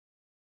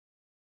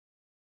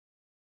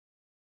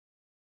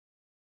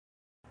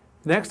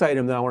The next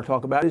item that I want to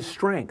talk about is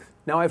strength.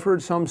 Now, I've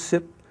heard some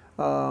SIP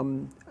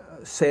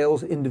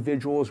sales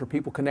individuals or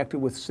people connected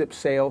with SIP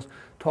sales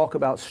talk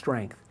about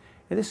strength.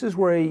 And this is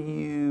where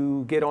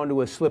you get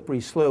onto a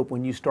slippery slope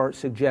when you start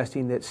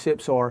suggesting that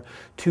SIPs are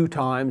 2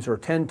 times or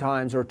 10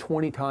 times or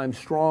 20 times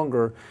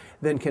stronger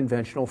than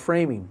conventional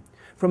framing.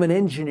 From an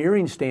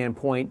engineering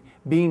standpoint,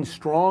 being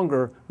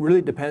stronger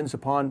really depends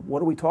upon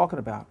what are we talking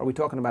about. Are we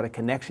talking about a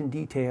connection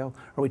detail?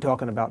 Are we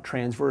talking about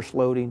transverse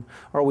loading?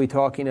 Are we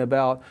talking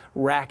about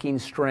racking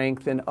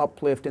strength and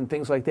uplift and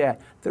things like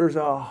that? There's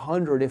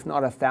 100, if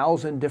not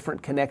 1,000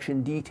 different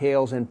connection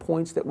details and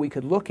points that we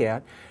could look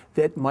at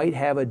that might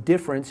have a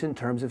difference in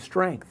terms of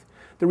strength.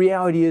 The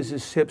reality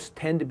is SIPs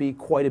tend to be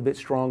quite a bit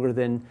stronger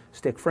than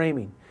stick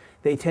framing.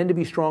 They tend to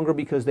be stronger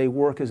because they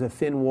work as a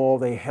thin wall.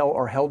 They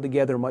are held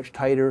together much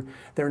tighter.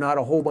 They're not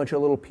a whole bunch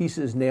of little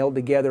pieces nailed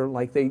together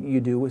like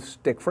you do with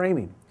stick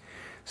framing.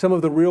 Some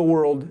of the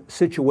real-world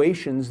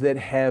situations that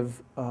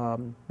have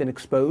been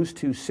exposed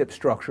to SIP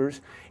structures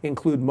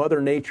include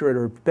Mother Nature at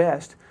her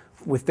best,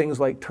 with things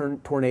like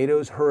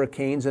tornadoes,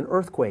 hurricanes, and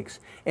earthquakes.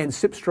 And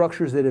SIP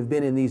structures that have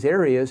been in these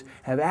areas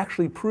have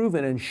actually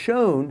proven and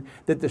shown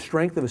that the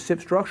strength of a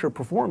SIP structure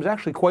performs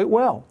actually quite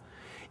well.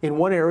 In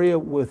one area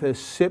with a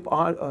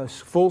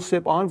full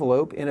SIP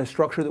envelope in a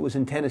structure that was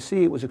in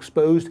Tennessee, it was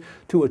exposed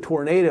to a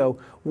tornado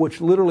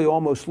which literally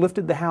almost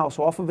lifted the house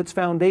off of its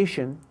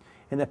foundation.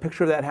 And that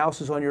picture of that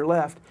house is on your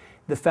left.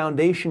 The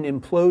foundation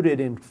imploded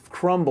and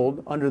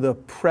crumbled under the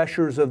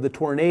pressures of the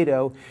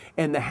tornado,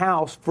 and the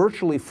house,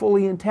 virtually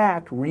fully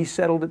intact,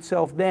 resettled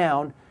itself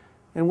down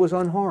and was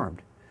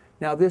unharmed.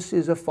 Now, this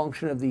is a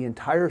function of the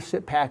entire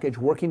SIP package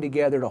working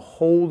together to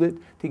hold it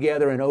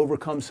together and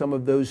overcome some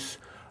of those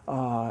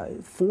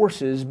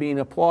forces being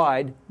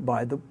applied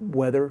by the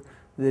weather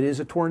that is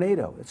a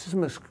tornado. It's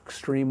some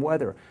extreme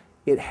weather.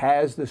 It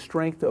has the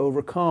strength to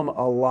overcome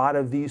a lot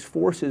of these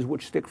forces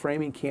which stick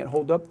framing can't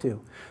hold up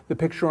to. The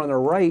picture on the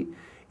right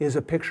is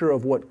a picture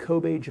of what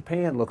Kobe,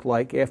 Japan looked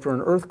like after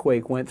an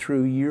earthquake went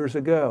through years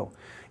ago.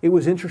 It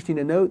was interesting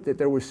to note that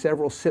there were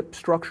several SIP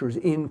structures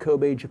in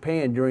Kobe,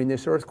 Japan during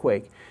this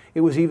earthquake.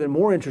 It was even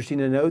more interesting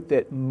to note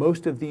that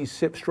most of these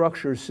SIP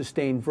structures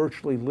sustained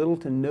virtually little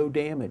to no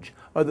damage,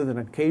 other than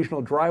an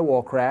occasional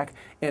drywall crack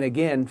and,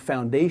 again,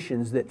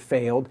 foundations that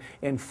failed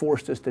and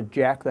forced us to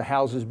jack the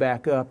houses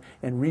back up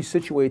and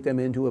resituate them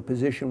into a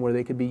position where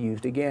they could be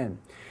used again.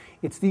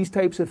 It's these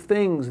types of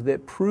things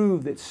that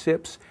prove that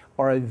SIPs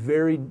are a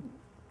very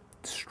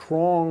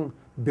strong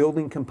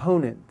building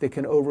component that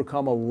can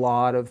overcome a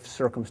lot of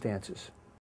circumstances.